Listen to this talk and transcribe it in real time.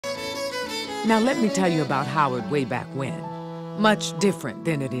Now let me tell you about Howard way back when. Much different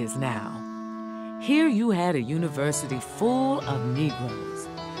than it is now. Here you had a university full of Negroes.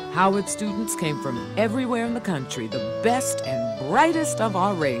 Howard students came from everywhere in the country, the best and brightest of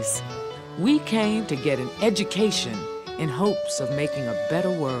our race. We came to get an education in hopes of making a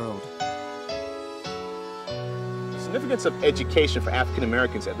better world. The significance of education for African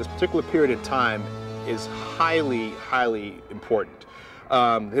Americans at this particular period of time is highly, highly important.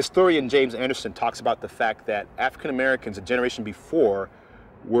 Historian James Anderson talks about the fact that African Americans, a generation before,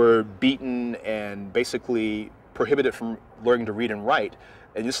 were beaten and basically prohibited from learning to read and write.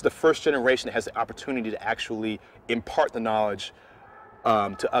 And this is the first generation that has the opportunity to actually impart the knowledge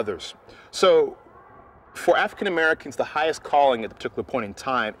to others. So for African Americans, the highest calling at a particular point in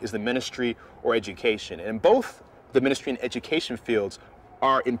time is the ministry or education. And both the ministry and education fields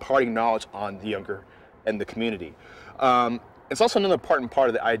are imparting knowledge on the younger and the community. It's also another important part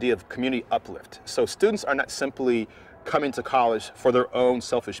of the idea of community uplift. So students are not simply coming to college for their own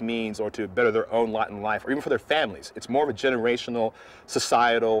selfish means or to better their own lot in life or even for their families. It's more of a generational,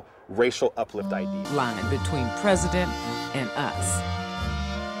 societal, racial uplift idea. Line between president and us.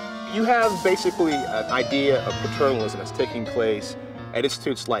 You have basically an idea of paternalism that's taking place at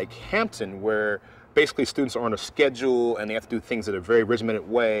institutes like Hampton, where basically students are on a schedule and they have to do things in a very regimented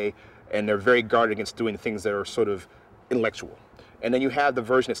way, and they're very guarded against doing things that are sort of intellectual. And then you have the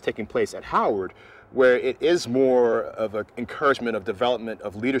version that's taking place at Howard, where it is more of an encouragement of development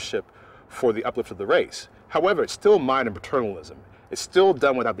of leadership for the uplift of the race. However, it's still modern paternalism. It's still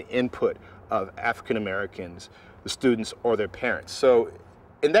done without the input of African Americans, the students, or their parents. So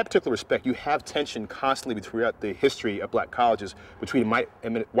in that particular respect, you have tension constantly throughout the history of black colleges between white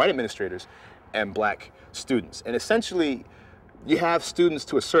administrators and black students. And essentially, you have students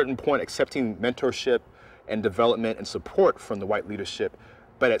to a certain point accepting mentorship and development and support from the white leadership,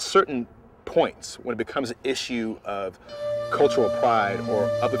 but at certain points, when it becomes an issue of cultural pride or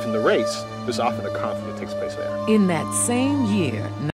uplifting the race, there's often a conflict that takes place there. In that same year,